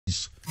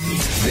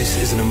This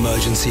is an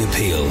emergency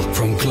appeal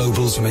from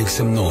Global's Make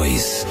Some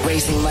Noise.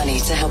 Raising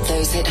money to help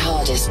those hit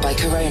hardest by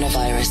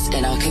coronavirus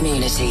in our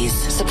communities.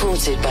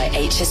 Supported by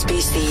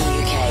HSBC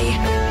UK.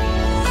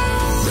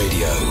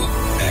 Radio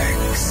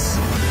X.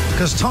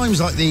 Because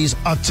times like these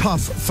are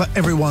tough for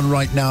everyone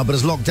right now, but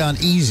as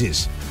lockdown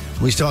eases,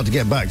 we start to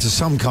get back to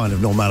some kind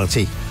of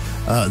normality.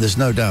 There's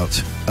no doubt,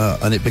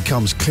 and it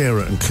becomes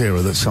clearer and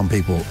clearer that some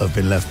people have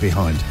been left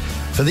behind.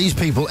 For these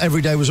people,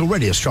 every day was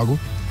already a struggle,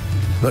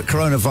 but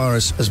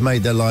coronavirus has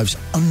made their lives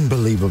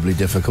unbelievably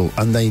difficult,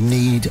 and they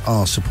need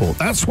our support.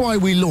 That's why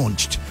we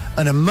launched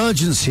an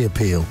emergency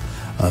appeal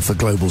for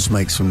Global's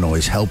Make Some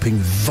Noise, helping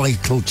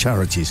vital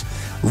charities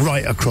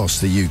right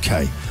across the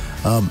UK.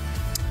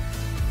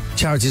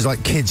 Charities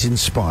like Kids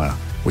Inspire,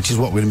 which is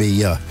what we're going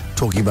to be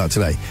talking about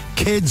today.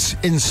 Kids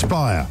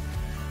Inspire.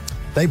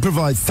 They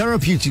provide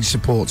therapeutic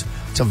support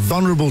to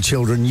vulnerable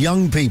children,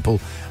 young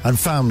people and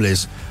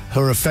families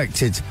who are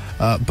affected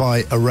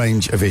by a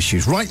range of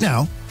issues. Right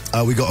now,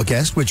 we've got a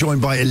guest. We're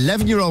joined by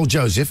 11-year-old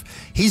Joseph.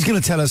 He's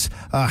going to tell us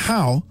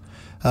how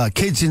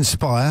Kids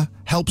Inspire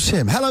helps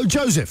him. Hello,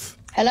 Joseph.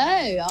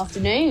 Hello,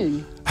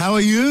 afternoon. How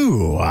are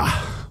you?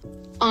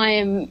 I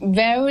am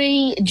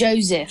very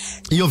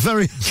Joseph. You're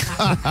very...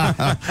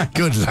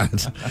 Good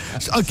lad.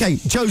 OK,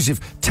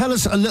 Joseph, tell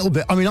us a little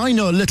bit. I mean, I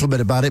know a little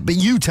bit about it, but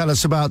you tell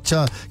us about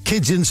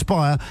Kids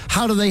Inspire.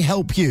 How do they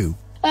help you?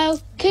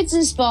 Well, Kids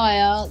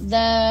Inspire,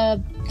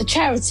 they're a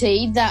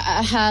charity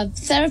that have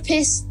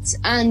therapists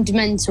and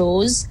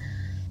mentors,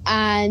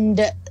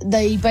 and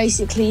they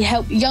basically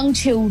help young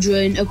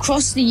children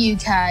across the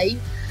UK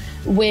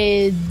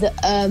with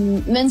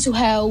mental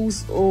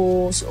health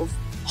or sort of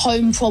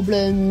home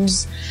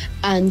problems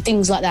and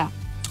things like that.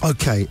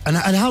 OK, and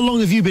how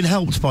long have you been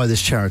helped by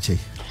this charity?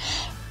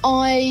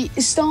 I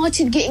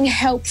started getting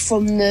help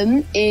from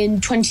them in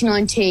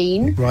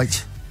 2019.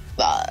 Right.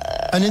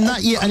 And in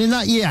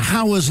that year,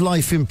 how has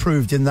life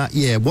improved in that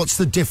year? What's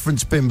the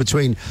difference been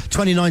between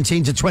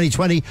 2019 to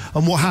 2020,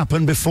 and what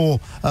happened before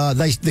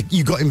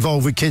you got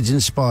involved with Kids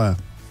Inspire?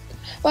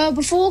 Well,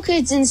 before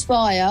Kids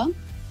Inspire,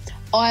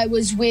 I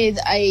was with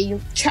I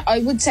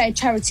would say a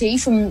charity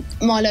from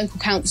my local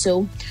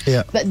council.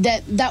 Yeah. But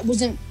that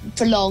wasn't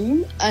for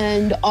long,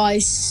 and I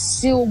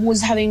still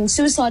was having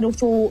suicidal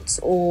thoughts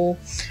or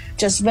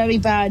just very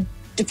bad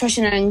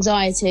depression and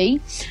anxiety.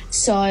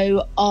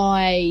 So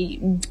I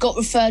got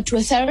referred to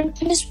a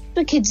therapist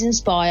for Kids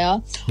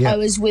Inspire. Yeah. I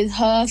was with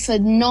her for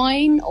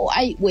 9 or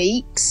 8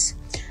 weeks,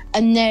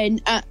 and then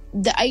at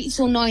the 8th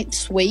or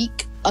 9th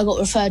week, I got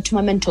referred to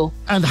my mentor.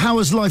 And how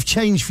has life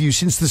changed for you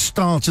since the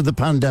start of the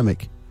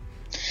pandemic?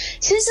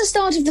 Since the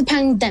start of the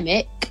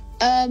pandemic,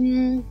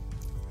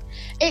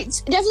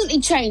 it's definitely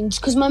changed,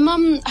 because my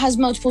mum has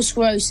multiple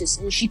sclerosis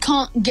and she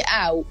can't get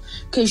out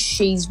because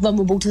she's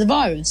vulnerable to the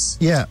virus.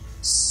 Yeah.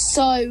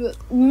 So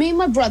me and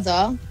my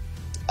brother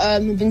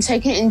have been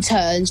taking it in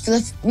turns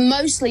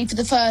mostly for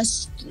the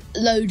first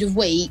load of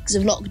weeks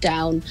of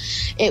lockdown.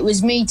 It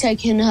was me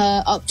taking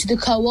her up to the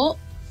Co-op,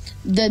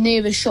 the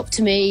nearest shop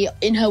to me,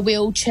 in her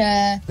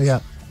wheelchair. Yeah.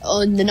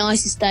 On the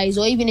nicest days,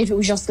 or even if it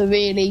was just a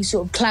really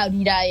sort of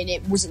cloudy day and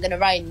it wasn't going to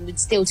rain, we'd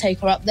still take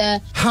her up there.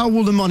 How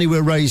will the money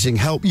we're raising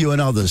help you and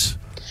others?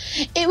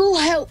 It will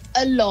help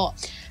a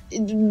lot.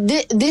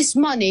 This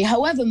money,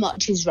 however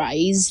much is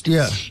raised,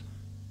 yeah,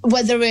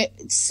 whether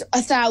it's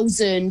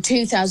 1,000,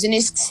 2,000,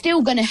 it's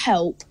still going to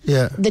help.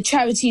 Yeah. The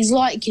charities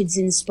like Kids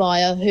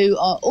Inspire, who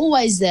are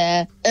always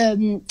there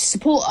to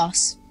support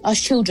us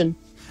children.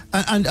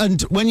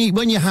 And when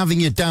you're having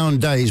your down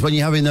days, when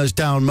you're having those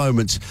down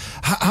moments,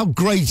 how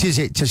great is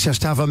it to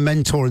just have a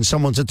mentor and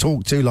someone to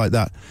talk to like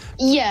that?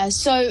 Yeah,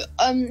 so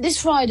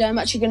this Friday I'm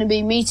actually going to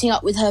be meeting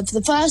up with her for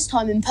the first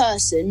time in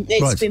person.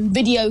 It's been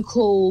video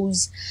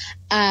calls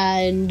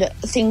and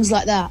things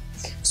like that.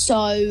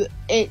 So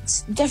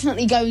it's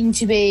definitely going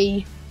to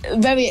be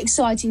very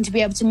exciting to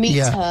be able to meet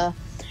her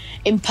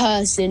in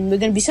person. We're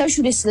going to be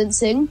social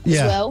distancing as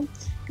well.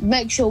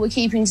 Make sure we're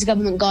keeping to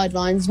government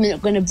guidelines. We're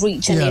not going to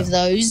breach any of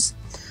those.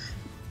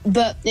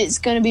 But it's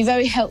going to be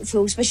very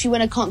helpful, especially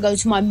when I can't go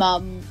to my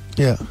mum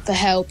for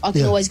help. I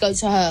can always go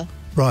to her.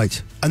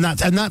 Right. And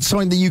that's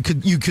something that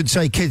you could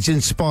say Kids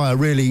Inspire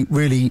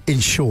really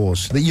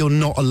ensures that you're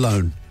not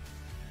alone.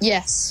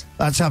 Yes.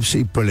 That's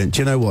absolutely brilliant.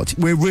 Do you know what?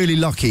 We're really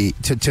lucky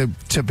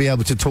to be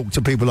able to talk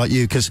to people like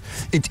you, because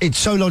it's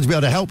so nice to be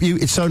able to help you.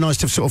 It's so nice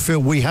to sort of feel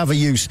we have a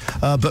use,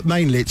 but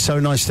mainly it's so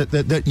nice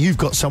that you've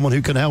got someone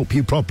who can help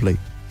you properly.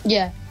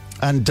 Yeah.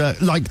 And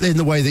like in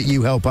the way that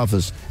you help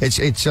others.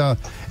 It's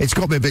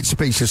got me a bit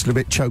speechless and a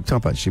bit choked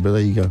up, actually, but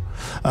there you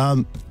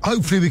go.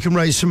 Hopefully we can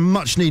raise some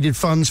much-needed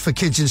funds for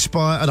Kids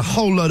Inspire and a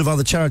whole load of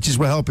other charities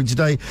we're helping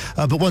today.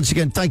 But once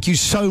again, thank you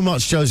so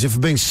much, Joseph, for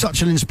being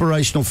such an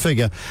inspirational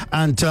figure.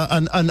 And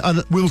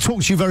we'll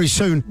talk to you very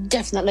soon.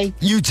 Definitely.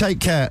 You take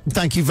care.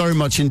 Thank you very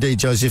much indeed,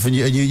 Joseph, and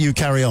you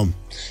carry on.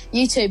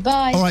 You too.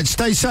 Bye. All right,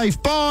 stay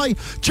safe. Bye.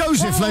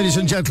 Joseph, bye. Ladies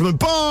and gentlemen.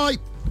 Bye.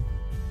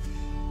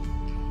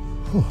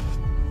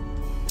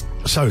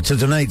 So, to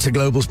donate to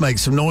Global's Make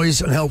Some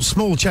Noise and help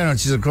small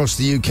charities across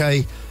the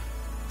UK.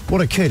 What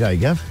a kid, eh,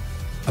 Gav?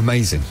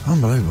 Amazing.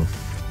 Unbelievable.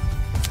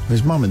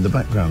 His mum in the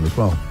background as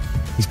well.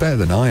 He's better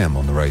than I am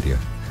on the radio.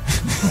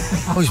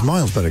 Oh, he's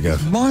miles better, go.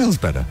 Miles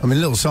better. I mean,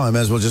 little Simon may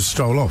as well just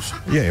stroll off.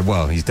 Yeah,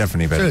 well, he's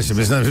definitely better.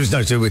 Seriously, there's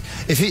no two.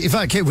 If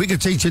that kid, we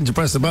could teach him to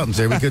press the buttons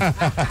here. We could.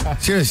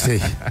 Seriously.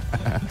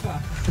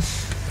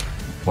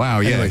 Wow,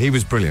 yeah, Anyway. he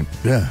was brilliant.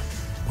 Yeah.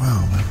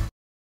 Wow, man.